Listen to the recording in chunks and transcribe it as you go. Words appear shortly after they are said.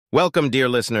Welcome, dear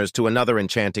listeners, to another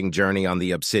enchanting journey on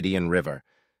the Obsidian River.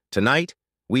 Tonight,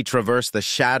 we traverse the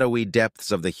shadowy depths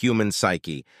of the human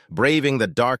psyche, braving the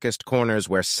darkest corners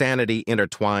where sanity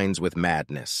intertwines with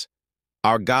madness.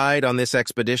 Our guide on this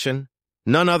expedition?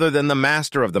 None other than the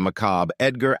master of the macabre,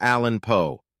 Edgar Allan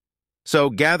Poe. So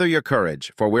gather your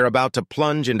courage, for we're about to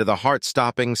plunge into the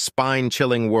heart-stopping,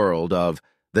 spine-chilling world of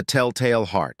The Telltale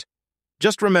Heart.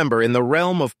 Just remember, in the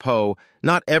realm of Poe,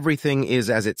 not everything is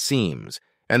as it seems,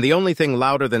 and the only thing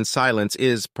louder than silence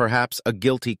is, perhaps, a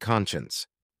guilty conscience.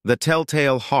 The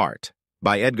Telltale Heart,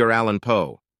 by Edgar Allan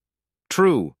Poe.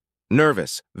 True,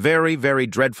 nervous, very, very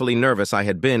dreadfully nervous I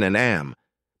had been and am.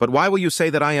 But why will you say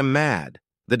that I am mad?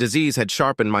 The disease had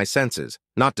sharpened my senses,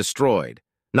 not destroyed,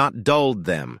 not dulled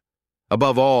them.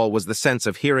 Above all was the sense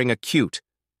of hearing acute.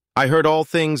 I heard all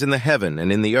things in the heaven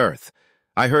and in the earth.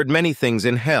 I heard many things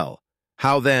in hell.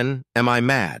 How then am I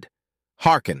mad?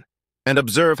 Hearken, and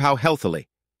observe how healthily,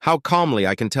 how calmly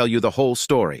I can tell you the whole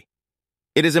story.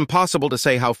 It is impossible to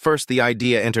say how first the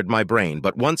idea entered my brain,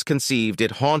 but once conceived,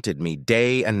 it haunted me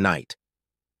day and night.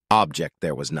 Object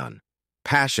there was none.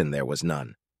 Passion there was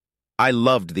none. I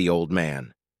loved the old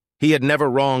man. He had never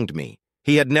wronged me.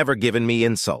 He had never given me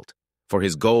insult. For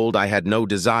his gold I had no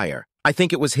desire. I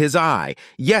think it was his eye.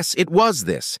 Yes, it was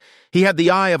this. He had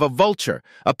the eye of a vulture,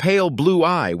 a pale blue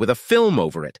eye with a film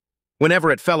over it.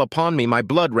 Whenever it fell upon me, my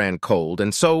blood ran cold,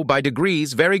 and so, by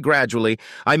degrees, very gradually,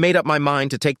 I made up my mind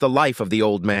to take the life of the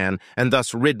old man, and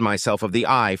thus rid myself of the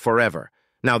eye forever.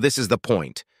 Now this is the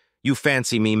point. You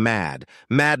fancy me mad.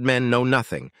 Madmen know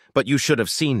nothing, but you should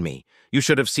have seen me. You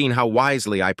should have seen how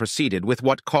wisely I proceeded, with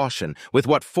what caution, with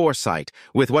what foresight,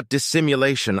 with what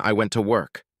dissimulation I went to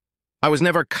work. I was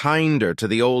never kinder to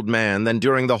the old man than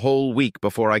during the whole week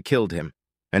before I killed him,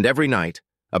 and every night,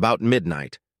 about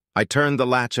midnight, I turned the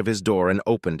latch of his door and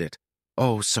opened it,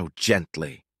 oh, so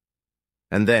gently.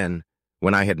 And then,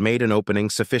 when I had made an opening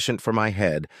sufficient for my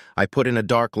head, I put in a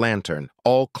dark lantern,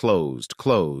 all closed,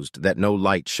 that no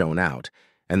light shone out,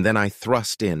 and then I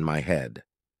thrust in my head.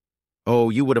 Oh,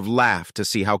 you would have laughed to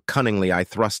see how cunningly I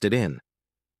thrust it in.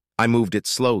 I moved it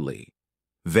slowly,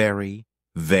 very,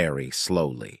 very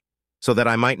slowly, so that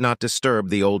I might not disturb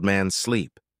the old man's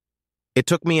sleep. It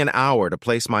took me an hour to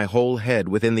place my whole head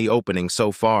within the opening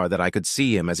so far that I could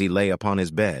see him as he lay upon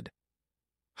his bed.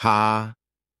 Ha!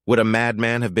 Would a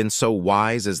madman have been so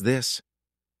wise as this?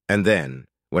 And then,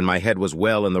 when my head was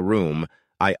well in the room,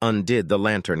 I undid the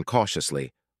lantern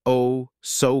cautiously. Oh,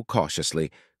 so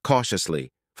cautiously,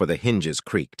 for the hinges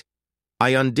creaked.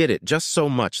 I undid it just so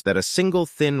much that a single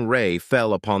thin ray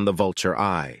fell upon the vulture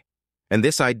eye. And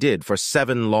this I did for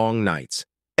 7 long nights,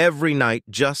 every night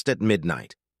just at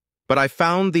midnight. But I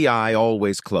found the eye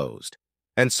always closed,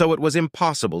 and so it was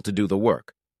impossible to do the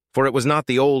work, for it was not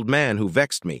the old man who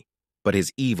vexed me, but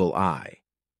his evil eye.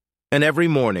 And every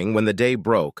morning, when the day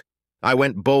broke, I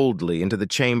went boldly into the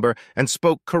chamber and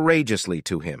spoke courageously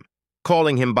to him,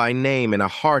 calling him by name in a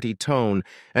hearty tone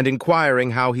and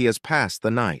inquiring how he has passed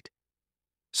the night.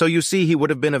 So you see, he would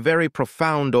have been a very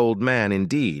profound old man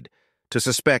indeed, to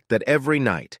suspect that every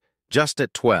night, just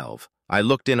at 12, I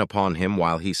looked in upon him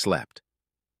while he slept.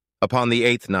 Upon the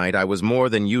 8th night, I was more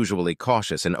than usually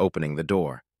cautious in opening the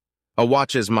door. A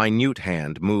watch's minute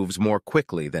hand moves more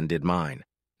quickly than did mine.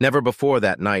 Never before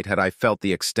that night had I felt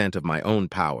the extent of my own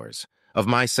powers, of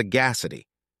my sagacity.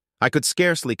 I could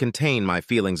scarcely contain my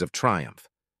feelings of triumph.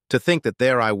 To think that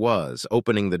there I was,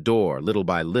 opening the door little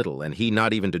by little, and he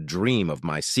not even to dream of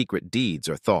my secret deeds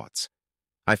or thoughts.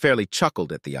 I fairly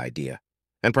chuckled at the idea,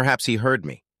 and perhaps he heard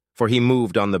me, for he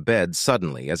moved on the bed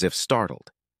suddenly as if startled.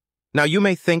 Now you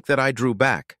may think that I drew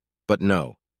back, but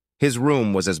no. His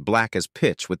room was as black as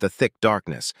pitch with the thick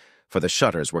darkness, for the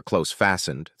shutters were close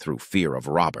fastened through fear of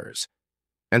robbers.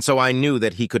 And so I knew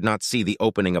that he could not see the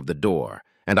opening of the door,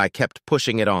 and I kept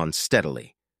pushing it on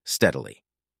steadily.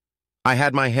 I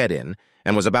had my head in,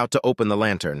 and was about to open the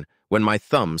lantern, when my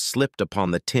thumb slipped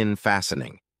upon the tin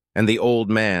fastening, and the old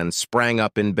man sprang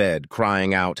up in bed,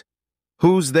 crying out,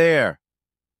 "Who's there?"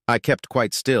 I kept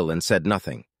quite still and said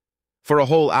nothing. For a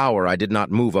whole hour I did not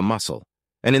move a muscle,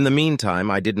 and in the meantime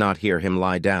I did not hear him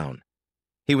lie down.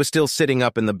 He was still sitting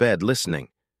up in the bed listening,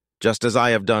 just as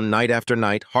I have done night after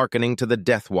night, hearkening to the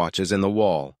death watches in the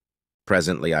wall.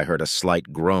 Presently I heard a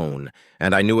slight groan,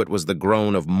 and I knew it was the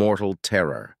groan of mortal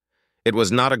terror. It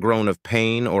was not a groan of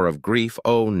pain or of grief,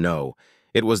 oh no.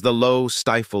 It was the low,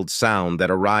 stifled sound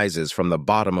that arises from the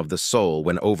bottom of the soul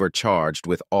when overcharged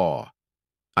with awe.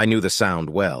 I knew the sound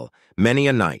well. Many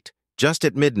a night, just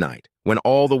at midnight, when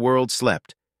all the world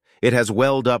slept, it has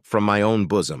welled up from my own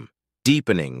bosom,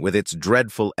 deepening with its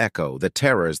dreadful echo the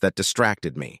terrors that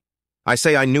distracted me. I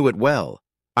say I knew it well.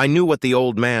 I knew what the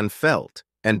old man felt,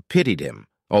 and pitied him,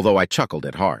 although I chuckled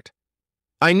at heart.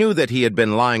 I knew that he had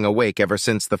been lying awake ever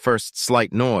since the first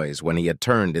slight noise when he had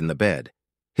turned in the bed.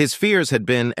 His fears had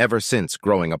been ever since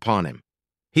growing upon him.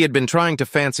 He had been trying to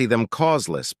fancy them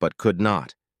causeless, but could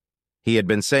not. He had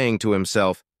been saying to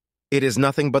himself, "It is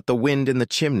nothing but the wind in the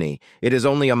chimney, it is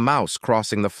only a mouse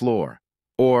crossing the floor,"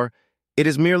 or, "It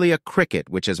is merely a cricket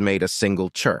which has made a single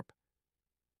chirp."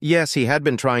 Yes, he had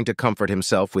been trying to comfort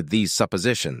himself with these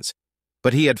suppositions,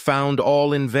 but he had found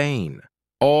all in vain,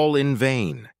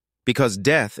 because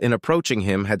death, in approaching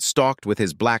him, had stalked with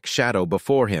his black shadow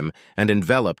before him and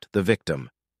enveloped the victim.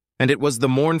 And it was the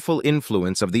mournful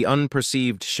influence of the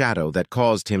unperceived shadow that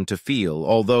caused him to feel,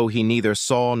 although he neither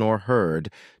saw nor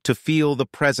heard, to feel the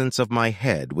presence of my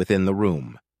head within the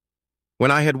room. When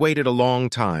I had waited a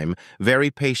long time, very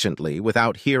patiently,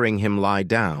 without hearing him lie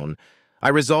down, I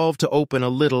resolved to open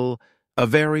a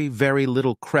very, very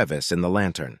little crevice in the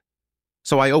lantern.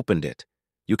 So I opened it.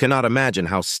 You cannot imagine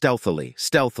how stealthily,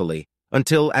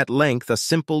 until at length a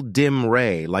simple dim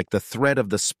ray, like the thread of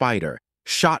the spider,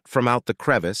 shot from out the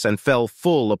crevice and fell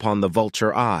full upon the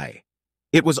vulture eye.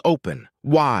 It was open,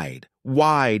 wide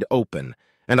open,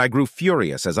 and I grew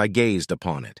furious as I gazed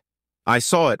upon it. I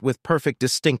saw it with perfect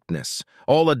distinctness,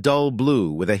 all a dull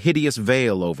blue with a hideous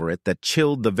veil over it that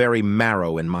chilled the very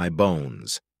marrow in my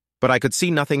bones. But I could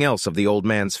see nothing else of the old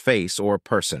man's face or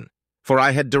person, for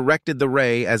I had directed the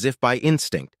ray as if by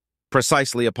instinct,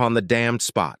 precisely upon the damned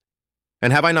spot.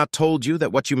 And have I not told you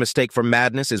that what you mistake for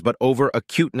madness is but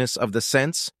over-acuteness of the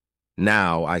sense?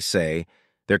 Now, I say,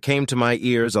 there came to my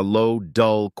ears a low,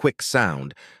 dull, quick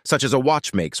sound, such as a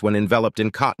watch makes when enveloped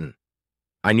in cotton.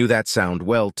 I knew that sound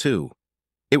well, too.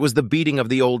 It was the beating of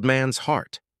the old man's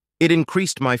heart. It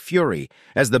increased my fury,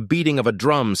 as the beating of a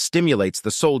drum stimulates the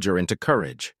soldier into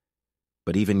courage.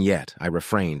 But even yet, I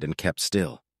refrained and kept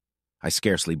still. I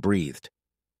scarcely breathed.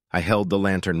 I held the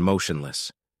lantern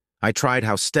motionless. I tried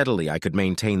how steadily I could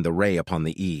maintain the ray upon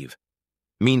the eve.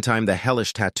 Meantime, the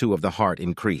hellish tattoo of the heart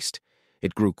increased.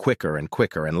 It grew quicker and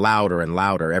quicker and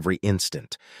louder every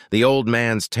instant. The old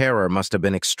man's terror must have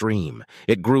been extreme.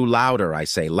 It grew louder, I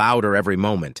say, louder every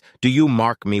moment. Do you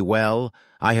mark me well?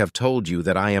 I have told you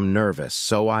that I am nervous,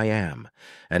 so I am.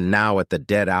 And now at the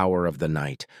dead hour of the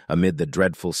night, amid the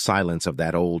dreadful silence of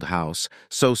that old house,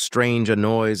 so strange a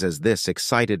noise as this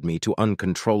excited me to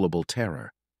uncontrollable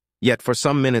terror. Yet for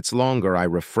some minutes longer I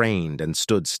refrained and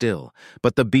stood still,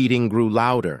 but the beating grew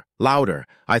louder.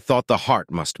 I thought the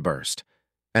heart must burst.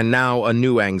 And now a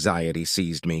new anxiety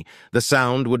seized me. The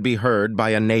sound would be heard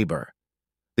by a neighbor.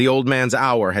 The old man's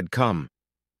hour had come.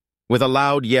 With a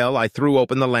loud yell, I threw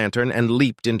open the lantern and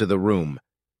leaped into the room.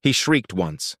 He shrieked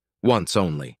once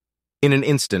only. In an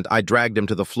instant, I dragged him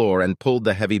to the floor and pulled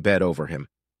the heavy bed over him.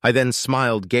 I then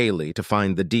smiled gaily to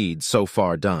find the deed so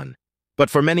far done. But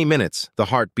for many minutes, the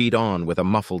heart beat on with a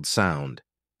muffled sound.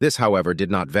 This, however,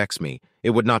 did not vex me.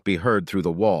 It would not be heard through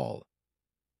the wall.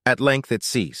 At length it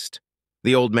ceased.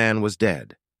 The old man was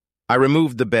dead. I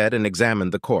removed the bed and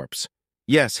examined the corpse.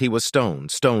 Yes, he was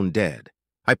stone dead.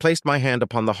 I placed my hand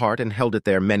upon the heart and held it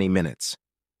there many minutes.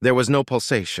 There was no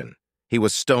pulsation. He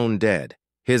was stone dead.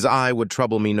 His eye would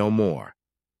trouble me no more.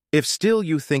 If still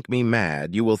you think me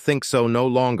mad, you will think so no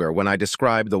longer when I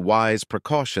describe the wise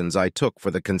precautions I took for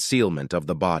the concealment of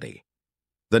the body.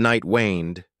 The night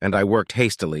waned, and I worked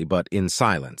hastily but in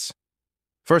silence.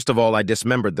 First of all, I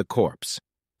dismembered the corpse.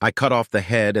 I cut off the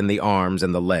head and the arms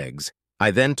and the legs.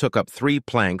 I then took up 3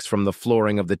 planks from the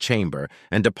flooring of the chamber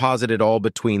and deposited all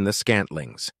between the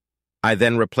scantlings. I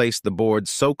then replaced the boards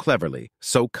so cleverly,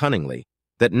 so cunningly,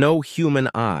 that no human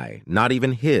eye, not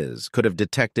even his, could have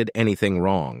detected anything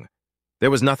wrong.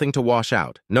 There was nothing to wash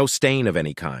out, no stain of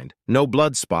any kind, no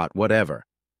blood spot whatever.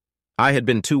 I had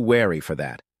been too wary for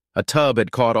that. A tub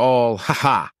had caught all,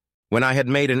 When I had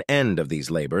made an end of these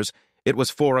labors, it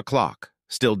was 4 o'clock,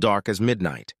 still dark as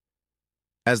midnight.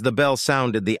 As the bell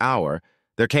sounded the hour,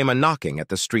 there came a knocking at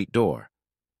the street door.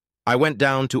 I went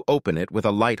down to open it with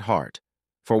a light heart,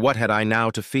 for what had I now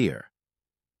to fear?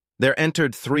 There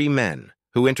entered 3 men,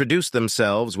 who introduced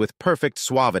themselves with perfect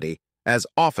suavity as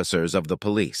officers of the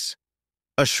police.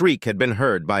 A shriek had been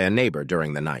heard by a neighbor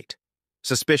during the night.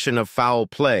 Suspicion of foul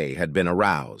play had been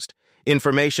aroused.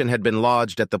 Information had been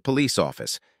lodged at the police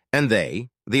office, and they,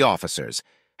 the officers,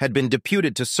 had been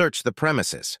deputed to search the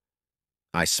premises.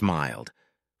 I smiled,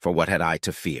 for what had I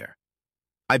to fear?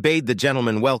 I bade the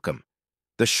gentleman welcome.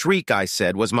 The shriek, I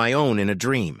said, was my own in a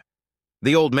dream.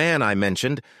 The old man, I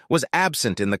mentioned, was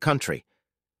absent in the country.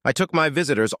 I took my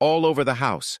visitors all over the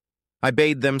house. I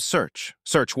bade them search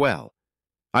well.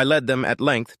 I led them at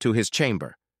length to his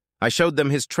chamber. I showed them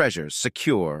his treasures,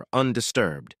 secure,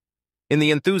 undisturbed. In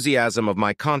the enthusiasm of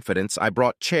my confidence, I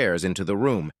brought chairs into the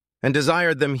room and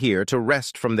desired them here to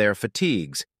rest from their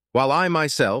fatigues, while I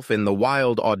myself, in the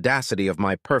wild audacity of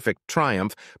my perfect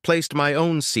triumph, placed my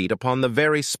own seat upon the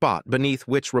very spot beneath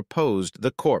which reposed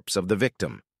the corpse of the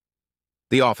victim.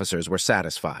 The officers were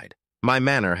satisfied. My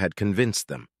manner had convinced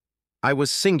them. I was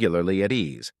singularly at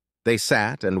ease. They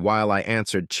sat, and while I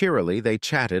answered cheerily, they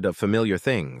chatted of familiar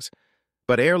things.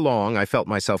 But ere long I felt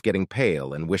myself getting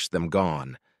pale and wished them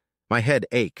gone. My head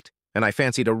ached, and I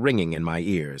fancied a ringing in my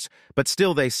ears, but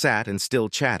still they sat and still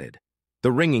chatted.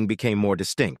 The ringing became more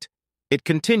distinct. It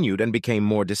continued and became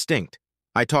more distinct.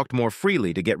 I talked more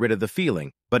freely to get rid of the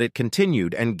feeling, but it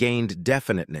continued and gained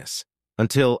definiteness,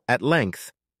 until, at length,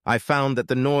 I found that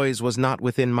the noise was not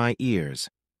within my ears.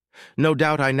 No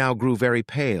doubt I now grew very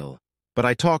pale, but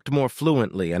I talked more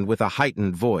fluently and with a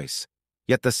heightened voice.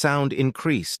 Yet the sound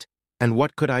increased, and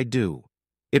what could I do?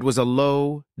 It was a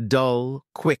low, dull,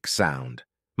 quick sound,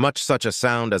 much such a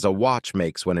sound as a watch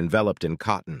makes when enveloped in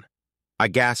cotton. I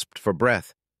gasped for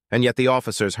breath, and yet the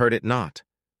officers heard it not.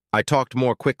 I talked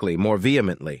more quickly, more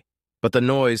vehemently, but the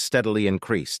noise steadily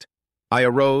increased. I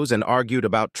arose and argued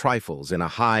about trifles in a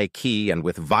high key and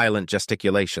with violent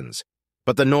gesticulations,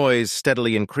 but the noise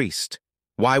steadily increased.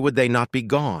 Why would they not be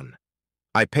gone?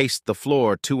 I paced the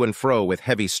floor to and fro with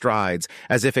heavy strides,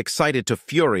 as if excited to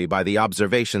fury by the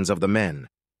observations of the men.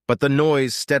 But the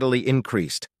noise steadily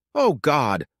increased. Oh,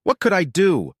 God, what could I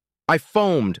do? I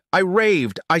foamed, I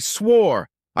raved, I swore.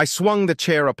 I swung the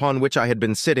chair upon which I had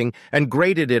been sitting and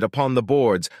grated it upon the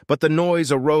boards, but the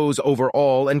noise arose over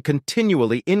all and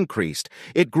continually increased.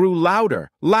 It grew louder,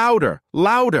 louder,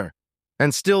 louder,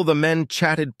 and still the men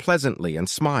chatted pleasantly and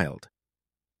smiled.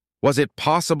 Was it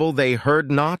possible they heard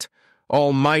not?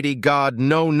 Almighty God,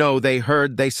 no, they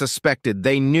heard, they suspected,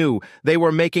 they knew. They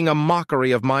were making a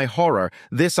mockery of my horror.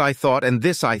 This I thought, and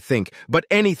this I think. But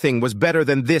anything was better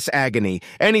than this agony.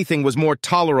 Anything was more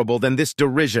tolerable than this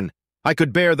derision. I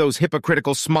could bear those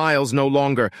hypocritical smiles no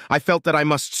longer. I felt that I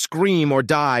must scream or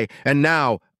die. And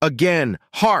now, again,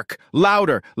 hark!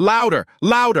 Louder, louder,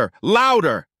 louder,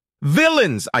 louder!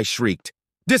 Villains! I shrieked.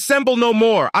 Dissemble no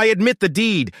more. I admit the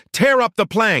deed. Tear up the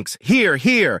planks. Here,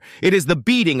 here. It is the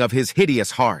beating of his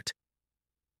hideous heart.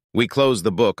 We closed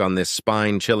the book on this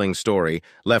spine-chilling story,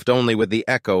 left only with the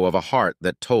echo of a heart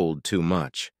that told too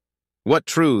much. What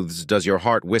truths does your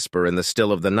heart whisper in the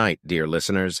still of the night, dear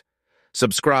listeners?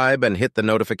 Subscribe and hit the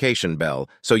notification bell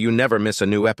so you never miss a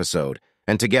new episode,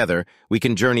 and together we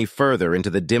can journey further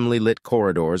into the dimly lit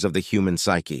corridors of the human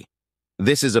psyche.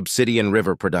 This is Obsidian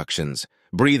River Productions,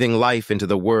 breathing life into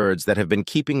the words that have been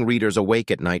keeping readers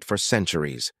awake at night for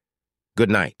centuries. Good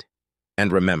night,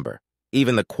 and remember,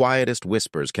 even the quietest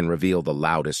whispers can reveal the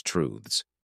loudest truths.